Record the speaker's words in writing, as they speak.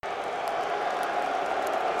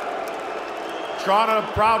Toronto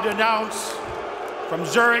proud to announce from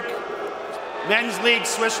Zurich, Men's League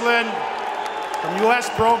Switzerland, from U.S.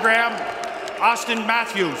 program, Austin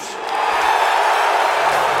Matthews.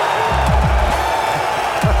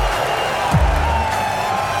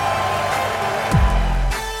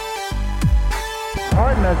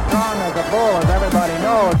 Horton is strong as a bull, as everybody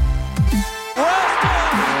knows.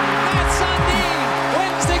 Matt Sundin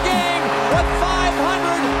wins the game with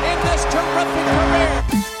 500 in this terrific career.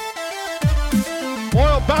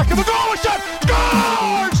 Boyle back in the goal shot,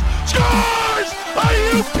 scores! Scores! Are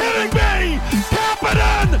you kidding me?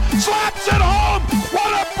 Kapanen slaps it home.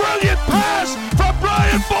 What a brilliant pass from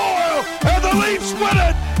Brian Boyle, and the Leafs win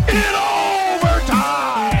it in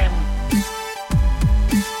overtime.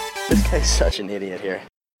 This guy's such an idiot here.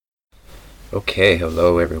 Okay,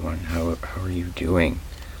 hello everyone. How are you doing?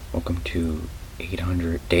 Welcome to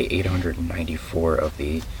day 894 of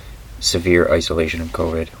the severe isolation of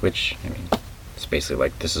COVID, which, I mean, it's basically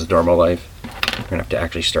like this is normal life. We're gonna have to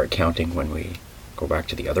actually start counting when we go back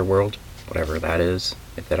to the other world, whatever that is,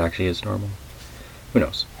 if that actually is normal. Who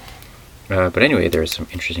knows? But anyway, there's some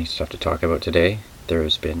interesting stuff to talk about today.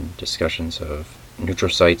 There's been discussions of neutral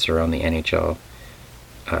sites around the NHL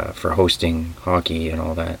for hosting hockey and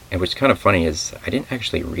all that. And what's kind of funny is I didn't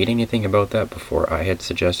actually read anything about that before I had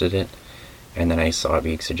suggested it, and then I saw it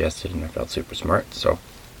being suggested and I felt super smart, so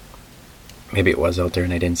maybe it was out there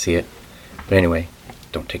and I didn't see it. But anyway,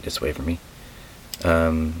 don't take this away from me.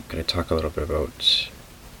 I'm going to talk a little bit about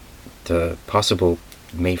the possible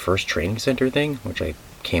May 1st training center thing, which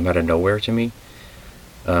came out of nowhere to me,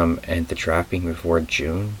 and the draft being before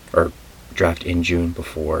June, or draft in June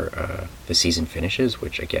before the season finishes,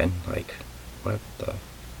 which again, like, what the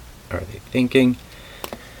are they thinking?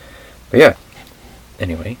 But yeah,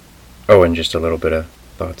 anyway. Oh, and just a little bit of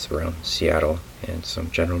thoughts around Seattle and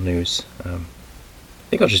some general news. I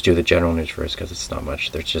think I'll just do the general news first because it's not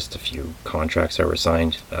much. There's just a few contracts that were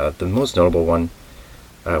signed. The most notable one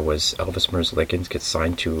was Elvis Merzlikins gets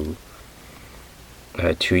signed to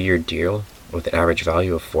a 2-year deal with an average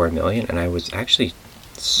value of $4 million, and I was actually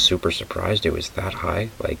super surprised it was that high.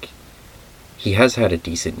 Like, he has had a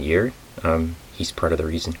decent year. He's part of the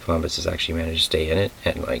reason Columbus has actually managed to stay in it,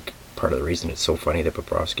 and like part of the reason it's so funny that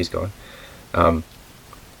Bobrovsky's gone.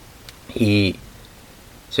 He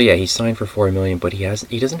signed for $4 million, but he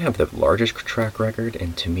doesn't have the largest track record,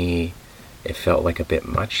 and to me it felt like a bit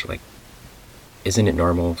much. Like, isn't it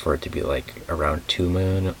normal for it to be like around $2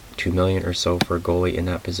 million or so for a goalie in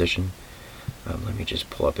that position? Let me just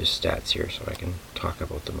pull up his stats here so I can talk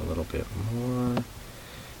about them a little bit more. Here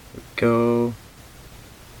we go.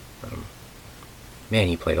 Man,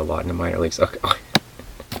 he played a lot in the minor leagues. Okay.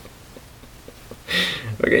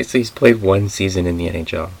 Okay, so he's played one season in the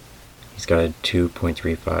NHL. He's got a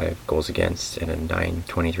 2.35 goals against and a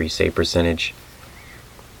 .923 save percentage.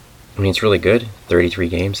 I mean, it's really good. 33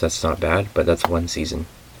 games, that's not bad, but that's one season.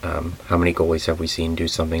 How many goalies have we seen do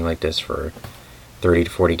something like this for 30 to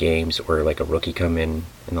 40 games, or like a rookie come in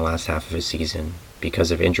the last half of his season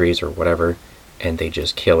because of injuries or whatever, and they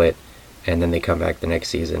just kill it, and then they come back the next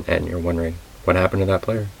season and you're wondering what happened to that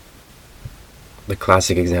player? The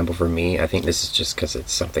classic example for me, I think this is just because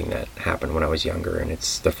it's something that happened when I was younger, and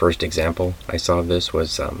it's the first example I saw of this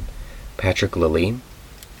was Patrick Lalime,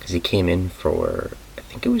 because he came in for, I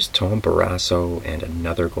think it was Tom Barrasso and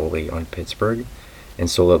another goalie on Pittsburgh, and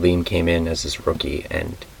so Lalime came in as this rookie,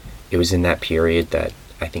 and it was in that period that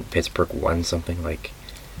I think Pittsburgh won something like,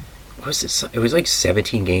 what was it? It was like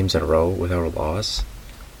 17 games in a row without a loss.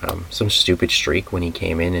 Some stupid streak when he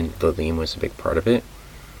came in, and Lalime was a big part of it.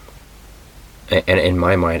 And in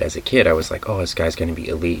my mind as a kid, I was like, oh, this guy's going to be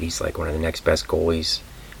elite. He's like one of the next best goalies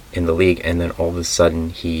in the league. And then all of a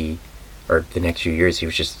sudden the next few years, he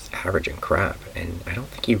was just averaging crap. And I don't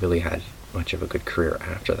think he really had much of a good career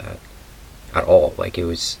after that at all. Like, it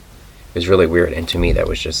was really weird. And to me, that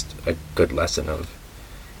was just a good lesson of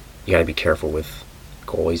you got to be careful with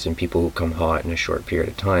goalies and people who come hot in a short period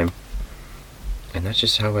of time. And that's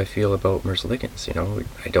just how I feel about Merzlikins, you know.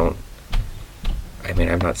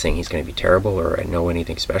 I'm not saying he's going to be terrible or I know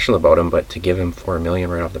anything special about him, but to give him $4 million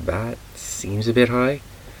right off the bat seems a bit high.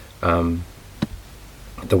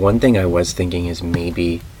 The one thing I was thinking is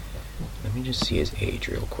maybe, let me just see his age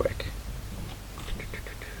real quick.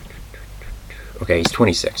 Okay, he's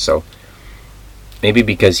 26, so maybe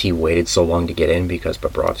because he waited so long to get in because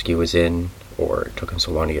Bobrovsky was in, or it took him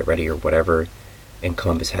so long to get ready or whatever, and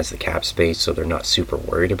Columbus has the cap space, so they're not super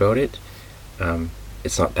worried about it.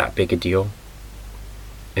 It's not that big a deal.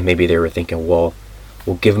 And maybe they were thinking, well,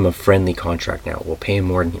 we'll give him a friendly contract now. We'll pay him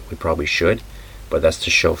more than we probably should, but that's to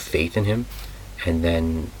show faith in him. and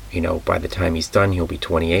then, by the time he's done, he'll be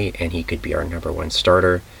 28, and he could be our number one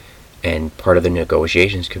starter. And part of the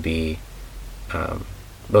negotiations could be,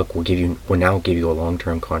 look, we'll now give you a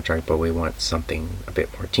long-term contract, but we want something a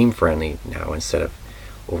bit more team-friendly now, instead of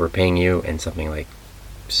overpaying you and something like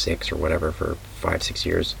 6 or whatever for 5-6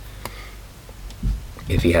 years.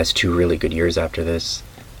 If he has 2 really good years after this,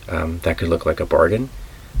 that could look like a bargain,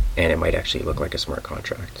 and it might actually look like a smart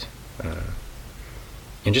contract.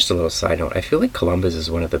 And just a little side note, I feel like Columbus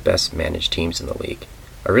is one of the best managed teams in the league.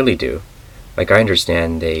 I really do. Like, I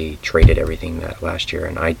understand they traded everything that last year,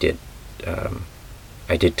 and I did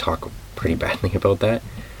talk pretty badly about that.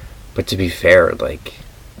 But to be fair, like,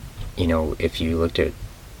 if you looked at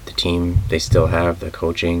the team they still have, the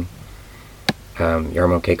coaching,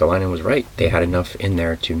 Jarmo Kekalainen was right. They had enough in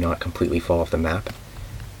there to not completely fall off the map,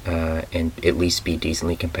 and at least be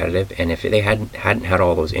decently competitive. And if they hadn't had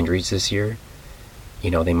all those injuries this year,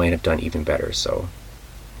 they might have done even better. So,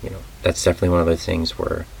 that's definitely one of the things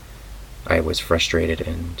where I was frustrated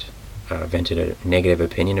and vented a negative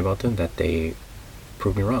opinion about them, that they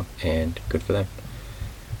proved me wrong, and good for them.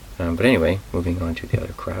 But anyway, moving on to the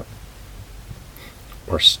other crap.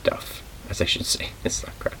 Or stuff, as I should say. It's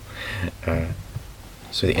not crap.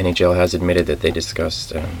 So the NHL has admitted that they discussed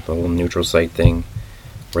the whole neutral site thing,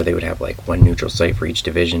 where they would have like one neutral site for each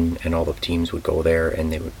division, and all the teams would go there,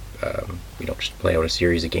 and they would just play out a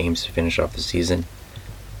series of games to finish off the season.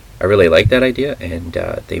 I really like that idea, and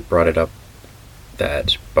they brought it up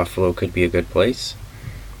that Buffalo could be a good place.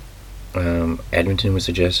 Edmonton was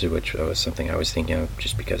suggested, which was something I was thinking of,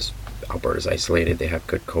 just because Alberta's isolated. They have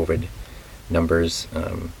good COVID numbers.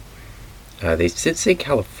 They did say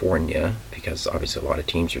California, because obviously a lot of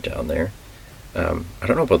teams are down there. I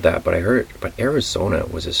don't know about that, but Arizona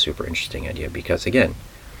was a super interesting idea, because again,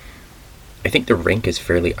 I think the rink is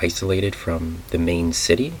fairly isolated from the main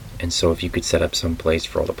city, and so if you could set up some place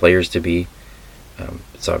for all the players to be,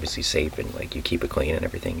 it's obviously safe, and like you keep it clean and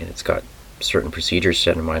everything, and it's got certain procedures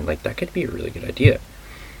set in mind, like that could be a really good idea.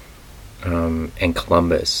 And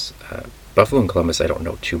Columbus, Buffalo and Columbus, I don't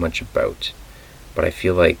know too much about, but I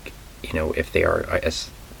feel like, if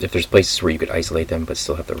there's places where you could isolate them but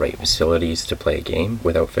still have the right facilities to play a game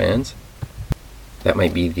without fans, that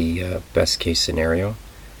might be the best case scenario.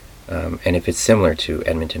 And if it's similar to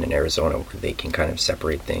Edmonton and Arizona, where they can kind of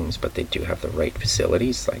separate things, but they do have the right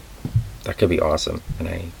facilities, like that could be awesome. And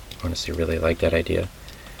I honestly really like that idea.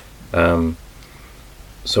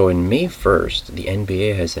 So in May 1st, the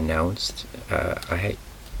NBA has announced,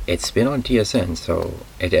 it's been on TSN, so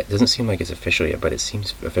it doesn't seem like it's official yet, but it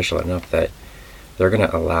seems official enough that they're going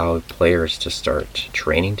to allow players to start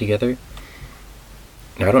training together.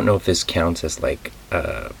 Now, I don't know if this counts as like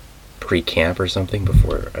pre-camp or something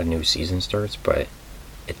before a new season starts, but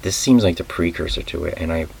this seems like the precursor to it,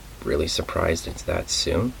 and I'm really surprised it's that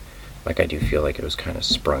soon. Like, I do feel like it was kind of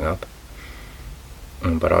sprung up.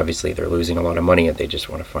 But obviously they're losing a lot of money, and they just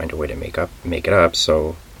want to find a way to make it up.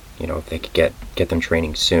 So, if they could get them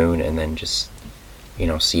training soon, and then just,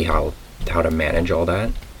 see how to manage all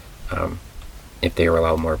that. If they were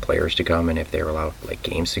allowed more players to come, and if they were allowed like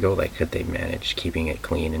games to go, like could they manage keeping it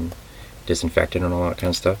clean and disinfected and all that kind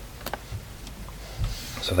of stuff?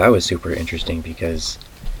 So that was super interesting, because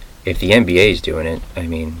if the NBA is doing it, I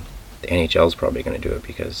mean, the NHL is probably going to do it,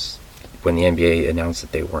 because when the NBA announced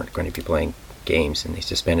that they weren't going to be playing games and they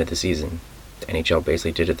suspended the season, the NHL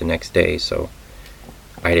basically did it the next day. So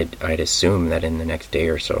I'd assume that in the next day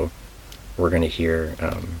or so we're going to hear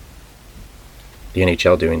the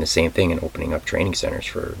NHL doing the same thing and opening up training centers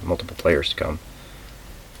for multiple players to come.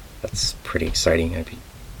 That's pretty exciting. I'd be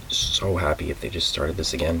so happy if they just started this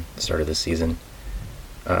season.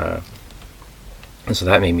 And so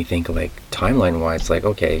that made me think, like, timeline wise, like,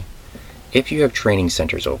 okay, if you have training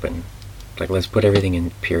centers open, like, let's put everything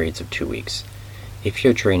in periods of 2 weeks. If you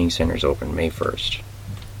have training centers open May 1st,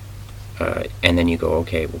 and then you go,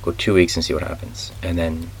 okay, we'll go 2 weeks and see what happens. And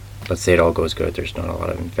then, let's say it all goes good, there's not a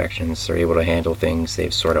lot of infections, they're able to handle things,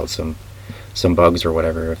 they've sorted out some bugs or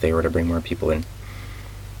whatever if they were to bring more people in.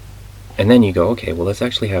 And then you go, okay, well, let's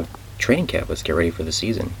actually have training camp, let's get ready for the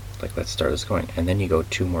season. Like, let's start this going. And then you go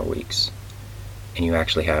 2 more weeks, and you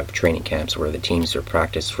actually have training camps where the teams are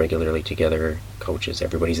practiced regularly together, coaches,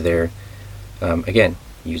 everybody's there. Again,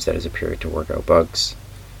 use that as a period to work out bugs,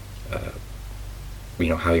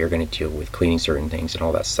 how you're going to deal with cleaning certain things and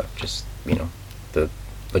all that stuff, just, the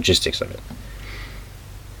logistics of it.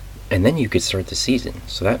 And then you could start the season.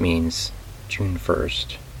 So that means June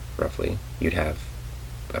 1st, roughly, you'd have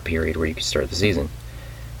a period where you could start the season.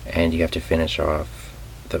 And you have to finish off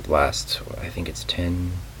the last, I think it's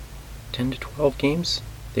 10 to 12 games,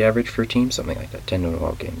 the average for teams, something like that, 10 to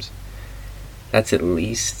 12 games. That's at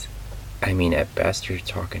least, I mean, at best you're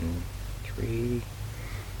talking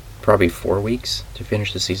probably 4 weeks to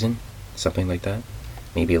finish the season, something like that,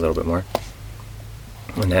 maybe a little bit more.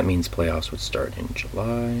 And that means playoffs would start in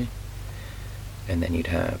July, and then you'd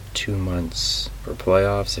have 2 months for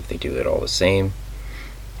playoffs if they do it all the same,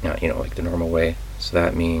 not, like the normal way. So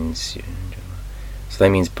that means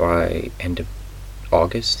by end of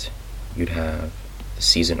August you'd have the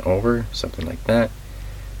season over, something like that.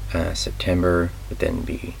 September would then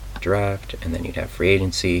be draft, and then you'd have free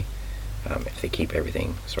agency, if they keep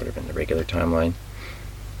everything sort of in the regular timeline.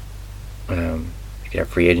 You could have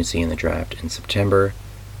free agency in the draft in September,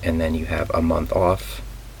 and then you have a month off,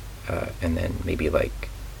 and then maybe like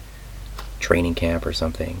training camp or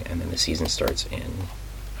something, and then the season starts in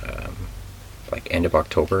like end of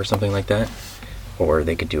October or something like that. Or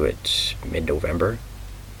they could do it mid-November,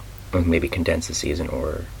 or maybe condense the season,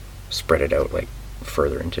 or spread it out like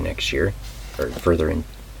further into next year, or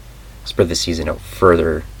spread the season out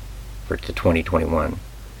further to 2021,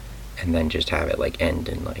 and then just have it like end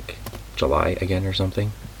in like July again or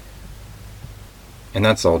something. And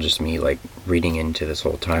that's all just me like reading into this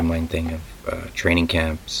whole timeline thing of training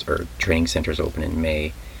camps or training centers open in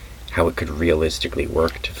May, how it could realistically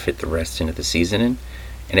work to fit the rest into the season in.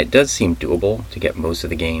 And it does seem doable to get most of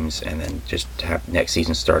the games, and then just to have next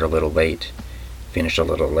season start a little late, finish a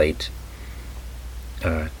little late,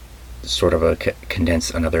 sort of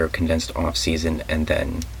another condensed off season, and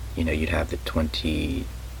then you'd have the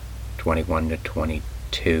 2021 to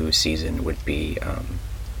 22 season would be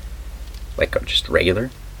like just regular.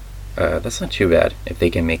 That's not too bad if they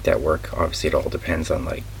can make that work. Obviously it all depends on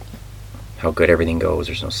like how good everything goes.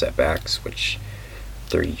 There's no setbacks, which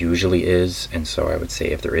there usually is, and so I would say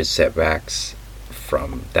if there is setbacks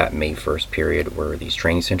from that May 1st period where these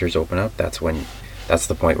training centers open up, that's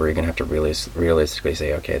the point where you're going to have to realistically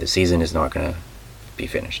say, okay, the season is not going to be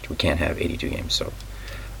finished. We can't have 82 games, so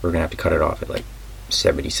we're going to have to cut it off at like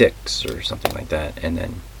 76 or something like that, and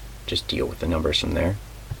then just deal with the numbers from there.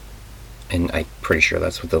 And I'm pretty sure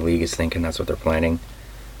that's what the league is thinking, that's what they're planning,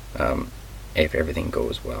 if everything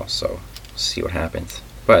goes well. So see what happens.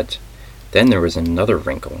 But then there was another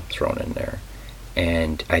wrinkle thrown in there,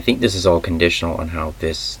 and I think this is all conditional on how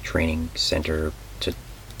this training center to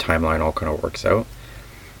timeline all kind of works out.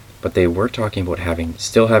 But they were talking about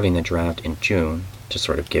still having the draft in June to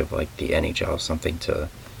sort of give like the NHL something to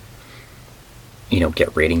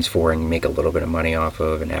get ratings for and make a little bit of money off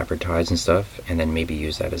of and advertise and stuff, and then maybe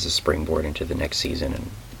use that as a springboard into the next season and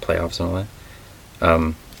playoffs and all that.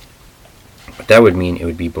 But that would mean it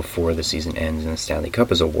would be before the season ends and the Stanley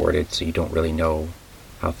Cup is awarded, so you don't really know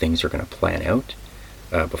how things are going to plan out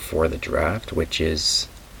before the draft, which is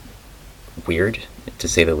weird, to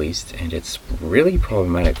say the least, and it's really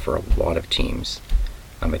problematic for a lot of teams.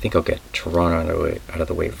 I think I'll get Toronto out of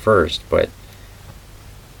the way first, but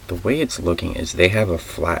the way it's looking is they have a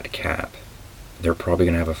flat cap. They're probably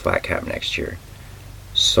going to have a flat cap next year.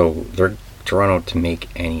 So Toronto, to make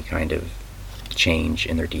any kind of change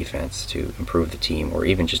in their defense to improve the team, or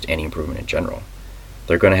even just any improvement in general,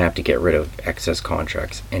 they're going to have to get rid of excess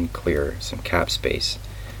contracts and clear some cap space.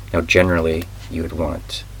 Now generally you would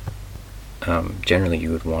want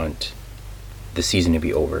the season to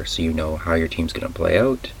be over, so you know how your team's going to play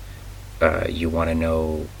out. You want to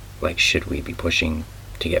know, like, should we be pushing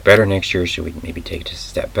to get better next year? Should we maybe take a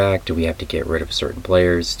step back? Do we have to get rid of certain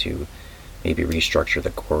players to maybe restructure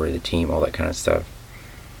the core of the team? All that kind of stuff.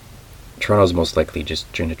 Toronto's most likely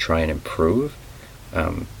just going to try and improve.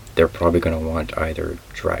 They're probably going to want either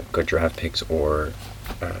good draft picks or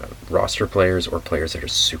roster players, or players that are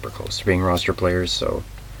super close to being roster players. So,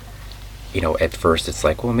 at first it's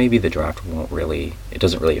like, well, maybe the draft it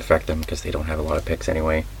doesn't really affect them because they don't have a lot of picks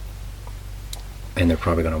anyway. And they're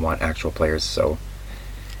probably going to want actual players, so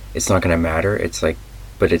it's not going to matter. It's like,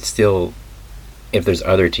 but it's still, if there's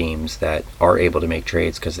other teams that are able to make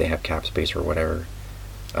trades because they have cap space or whatever,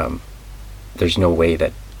 there's no way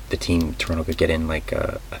that the team Toronto could get in like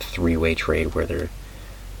a three-way trade where they're,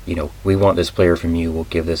 we want this player from you, we'll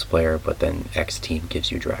give this player, but then X team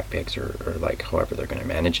gives you draft picks, or like however they're going to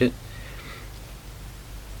manage it.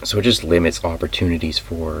 So it just limits opportunities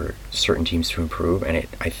for certain teams to improve, and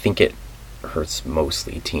I think it hurts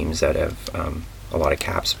mostly teams that have a lot of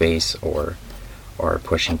cap space or are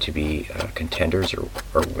pushing to be contenders or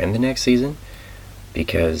win the next season,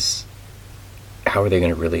 because how are they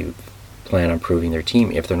going to really plan on improving their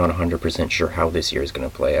team if they're not 100% sure how this year is going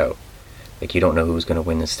to play out? Like, you don't know who's going to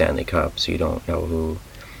win the Stanley Cup, so you don't know who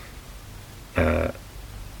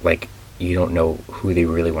you don't know who they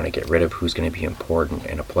really want to get rid of, who's going to be important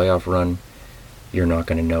in a playoff run. you're not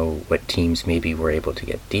going to know what teams maybe were able to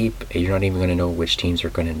get deep. You're not even going to know which teams are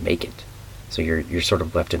going to make it. So you're sort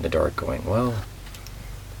of left in the dark going, well,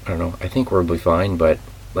 I don't know, I think we'll be fine, but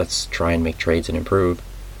let's try and make trades and improve.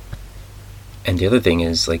 And the other thing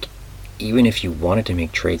is, like, even if you wanted to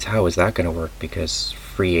make trades, how is that going to work? Because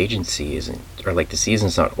free agency isn't, or like the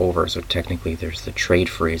season's not over, so technically there's the trade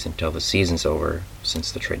freeze until the season's over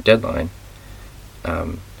since the trade deadline.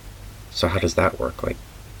 So how does that work? Like,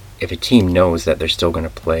 if a team knows that they're still going to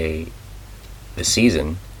play the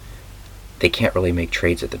season, they can't really make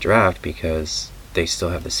trades at the draft because they still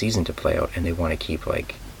have the season to play out, and they want to keep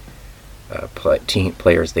like team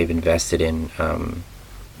players they've invested in,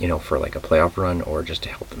 for like a playoff run or just to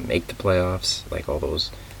help them make the playoffs, like all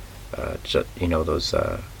those, those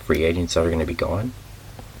free agents that are going to be gone,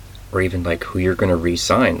 or even like who you're going to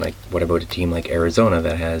re-sign. Like, what about a team like Arizona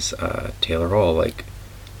that has Taylor Hall? Like,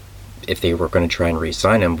 if they were going to try and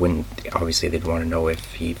re-sign him, obviously they'd want to know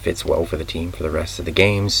if he fits well for the team for the rest of the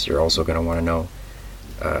games. You're also going to want to know,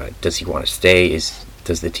 does he want to stay?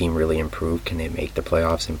 Does the team really improve? Can they make the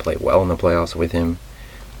playoffs and play well in the playoffs with him?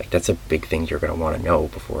 Like, that's a big thing you're going to want to know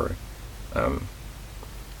before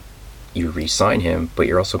you re-sign him, but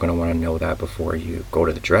you're also going to want to know that before you go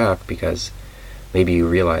to the draft, because maybe you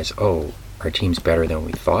realize, oh, our team's better than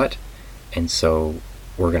we thought, and so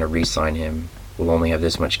we're going to re-sign him. We'll only have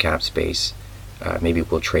this much cap space. Maybe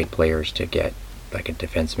we'll trade players to get like a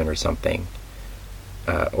defenseman or something,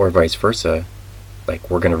 or vice versa. Like,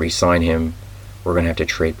 we're going to re-sign him. We're going to have to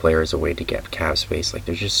trade players away to get cap space. Like,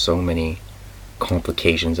 there's just so many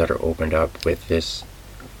complications that are opened up with this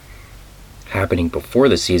happening before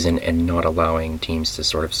the season and not allowing teams to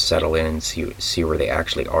sort of settle in and see where they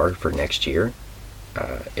actually are for next year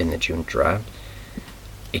in the June draft.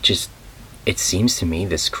 It seems to me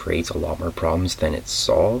this creates a lot more problems than it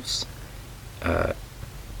solves.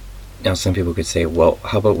 Now, some people could say, well,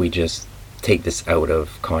 how about we just take this out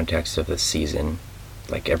of context of the season,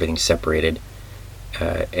 like everything's separated,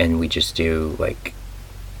 and we just do like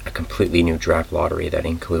a completely new draft lottery that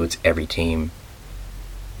includes every team,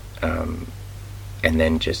 and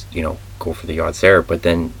then just, go for the odds there. But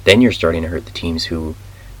then you're starting to hurt the teams who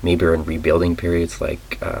maybe are in rebuilding periods,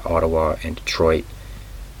 like Ottawa and Detroit.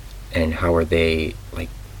 And how are they, like,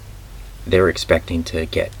 they're expecting to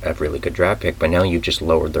get a really good draft pick, but now you've just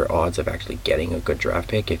lowered their odds of actually getting a good draft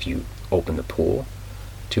pick if you open the pool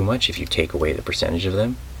too much, if you take away the percentage of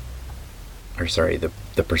them, or sorry, the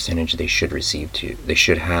percentage they should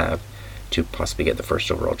have to possibly get the first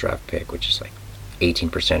overall draft pick, which is like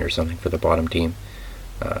 18% or something for the bottom team.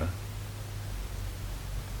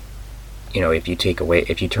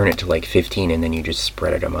 If you turn it to like 15 and then you just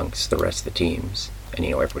spread it amongst the rest of the teams, and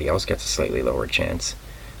everybody else gets a slightly lower chance.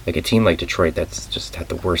 Like a team like Detroit that's just had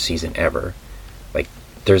the worst season ever, like,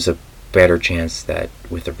 there's a better chance that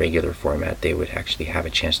with the regular format they would actually have a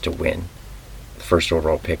chance to win the first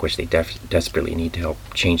overall pick, which they desperately need to help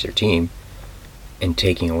change their team. And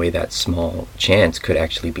taking away that small chance could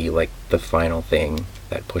actually be like the final thing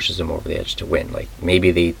that pushes them over the edge to win. Like,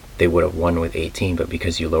 maybe they would have won with 18, but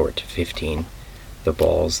because you lower it to 15, the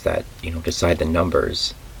balls that decide the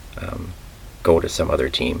numbers go to some other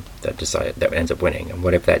team that ends up winning. And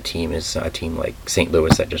what if that team is a team like St.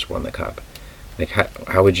 Louis that just won the cup? Like,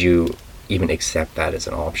 how would you even accept that as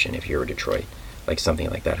an option if you were Detroit? Like,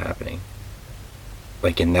 something like that happening.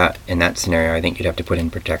 Like, in that scenario, I think you'd have to put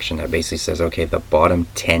in protection that basically says, okay, the bottom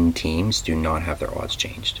 10 teams do not have their odds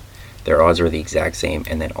changed. Their odds are the exact same,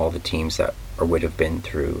 and then all the teams that would have been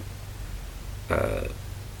through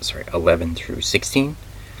 11 through 16,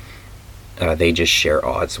 they just share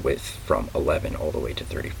odds with from 11 all the way to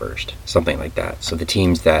 31st, something like that. So the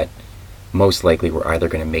teams that most likely were either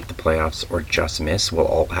going to make the playoffs or just miss will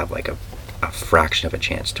all have like a fraction of a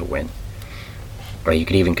chance to win. Or you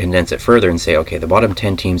could even condense it further and say, okay, the bottom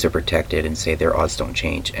 10 teams are protected and say their odds don't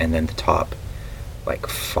change, and then the top like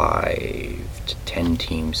 5 to 10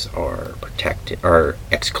 teams are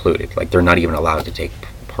excluded. Like, they're not even allowed to take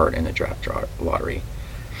part in the draft lottery.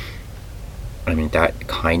 I mean, that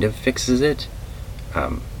kind of fixes it.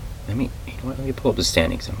 Let me pull up the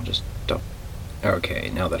standings and I'll just double.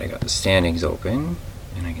 Okay, now that I got the standings open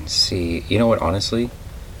and I can see, honestly,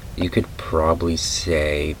 you could probably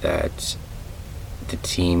say that the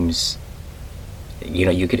teams,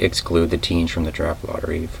 you could exclude the teams from the draft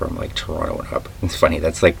lottery from like Toronto and up. It's funny,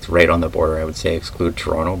 that's like right on the border. I would say exclude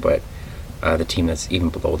Toronto, but the team that's even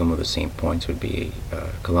below them with the same points would be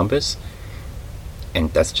Columbus.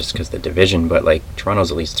 And that's just because the division, but like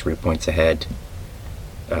Toronto's at least 3 points ahead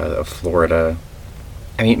of Florida.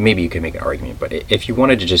 I mean, maybe you could make an argument, but if you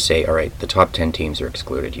wanted to just say, all right, the top 10 teams are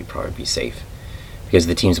excluded, you'd probably be safe, because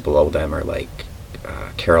the teams below them are like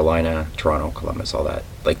Carolina, Toronto, Columbus, all that.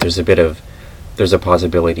 Like there's a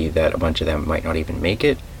possibility that a bunch of them might not even make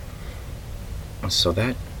it. So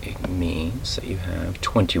that it means that you have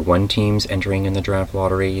 21 teams entering in the draft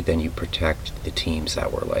lottery. Then you protect the teams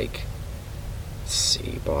that were like, let's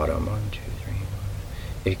see, bottom 1, 2,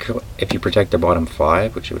 3. If you protect the bottom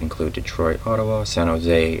 5, which would include Detroit, Ottawa, San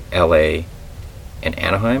Jose, LA, and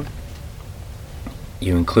Anaheim,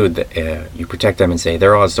 you protect them and say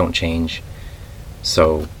their odds don't change.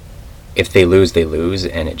 So if they lose, they lose,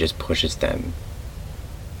 and it just pushes them.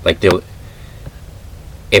 Like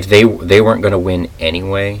if they weren't going to win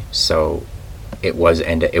anyway, so it was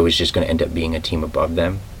just going to end up being a team above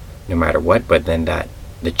them, no matter what. But then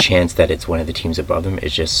the chance that it's one of the teams above them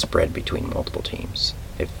is just spread between multiple teams,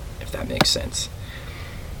 if that makes sense.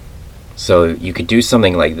 So you could do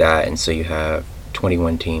something like that, and so you have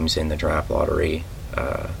 21 teams in the draft lottery,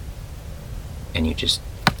 and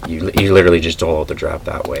you literally just dole out the draft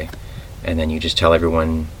that way. And then you just tell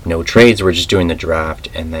everyone no trades, we're just doing the draft,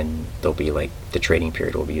 and then there'll be like the trading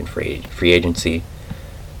period will be in free agency.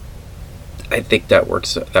 I think that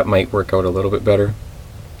might work out a little bit better.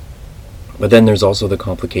 But then there's also the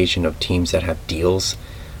complication of teams that have deals.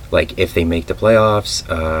 Like if they make the playoffs,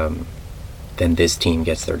 then this team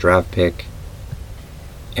gets their draft pick.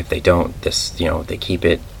 If they don't, they keep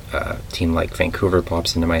it. Team like Vancouver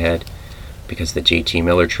pops into my head because the JT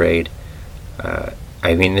Miller trade.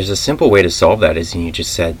 I mean, there's a simple way to solve that, is you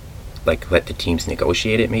just said, like, let the teams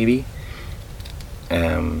negotiate it, maybe.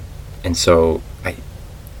 And so,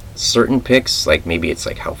 certain picks, like, maybe it's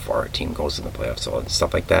like how far a team goes in the playoffs and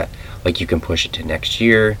stuff like that. Like, you can push it to next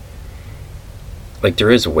year. Like, there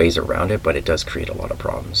is ways around it, but it does create a lot of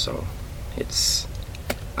problems. So,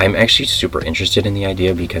 I'm actually super interested in the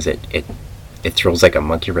idea because it throws like a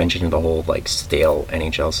monkey wrench into the whole like stale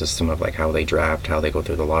NHL system of like how they draft, how they go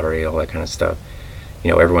through the lottery, all that kind of stuff.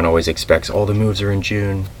 Everyone always expects all the moves are in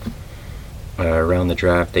June around the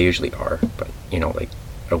draft. They usually are, but like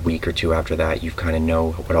a week or two after that, you kind of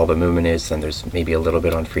know what all the movement is. Then there's maybe a little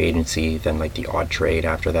bit on free agency, then like the odd trade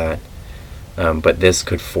after that. But this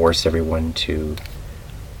could force everyone to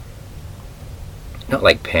not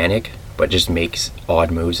like panic, but just makes odd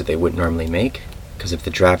moves that they wouldn't normally make. Because if the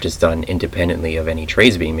draft is done independently of any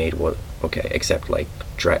trades being made, well, okay, except like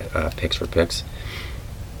picks for picks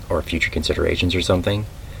or future considerations or something,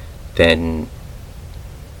 then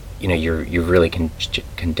you really can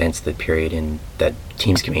condense the period in that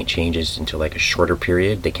teams can make changes into like a shorter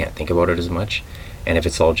period. They can't think about it as much, and if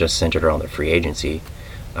it's all just centered around the free agency,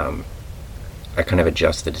 I kind of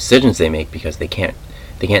adjust the decisions they make because they can't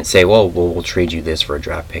say, well, we'll trade you this for a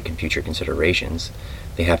draft pick and future considerations.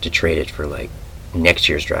 They have to trade it for like next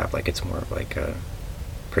year's draft, like it's more of like a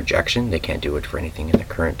projection. They can't do it for anything in the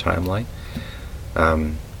current timeline.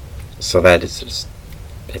 So that is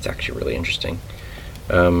it's actually really interesting.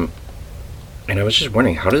 And I was just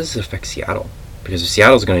wondering, how does this affect Seattle? Because if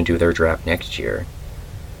Seattle's going to do their draft next year,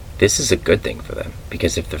 this is a good thing for them.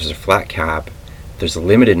 Because if there's a flat cap, there's a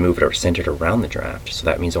limited movement centered around the draft. So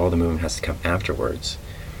that means all the movement has to come afterwards.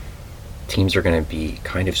 Teams are going to be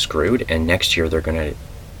kind of screwed, and next year they're going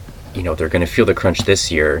to feel the crunch this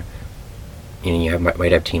year.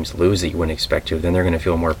 Might have teams lose that you wouldn't expect to. Then they're going to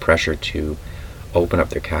feel more pressure to open up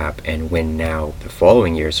their cap and win now the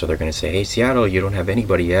following year. So they're going to say, hey, Seattle, you don't have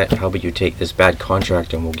anybody yet. How about you take this bad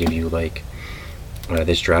contract and we'll give you like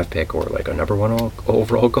this draft pick or like a number 1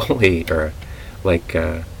 overall goalie or like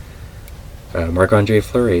Marc-Andre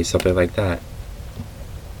Fleury, something like that.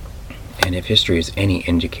 And if history is any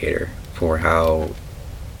indicator for how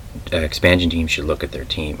expansion teams should look at their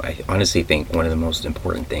team, I honestly think one of the most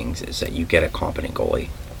important things is that you get a competent goalie.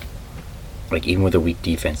 Like, even with a weak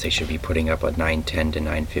defense, they should be putting up a 910 to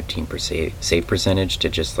 915 save percentage to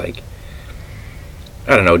just like,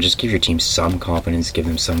 I don't know, just give your team some confidence, give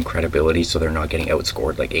them some credibility so they're not getting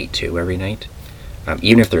outscored like 8-2 every night.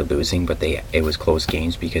 Even if they're losing, but it was close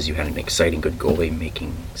games because you had an exciting good goalie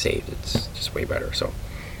making saves. It's just way better. So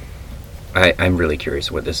I'm really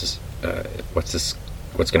curious what this is,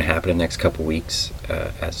 what's going to happen in the next couple weeks,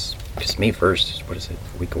 because May 1st, what is it,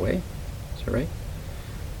 a week away? Is that right?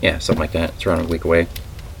 Yeah, something like that. It's around a week away.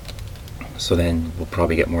 So then we'll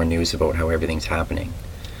probably get more news about how everything's happening,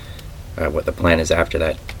 what the plan is after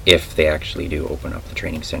that, if they actually do open up the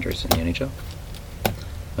training centers in the NHL.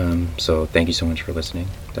 So thank you so much for listening.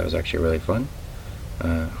 That was actually really fun.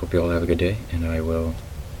 Hope you all have a good day, and I will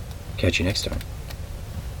catch you next time.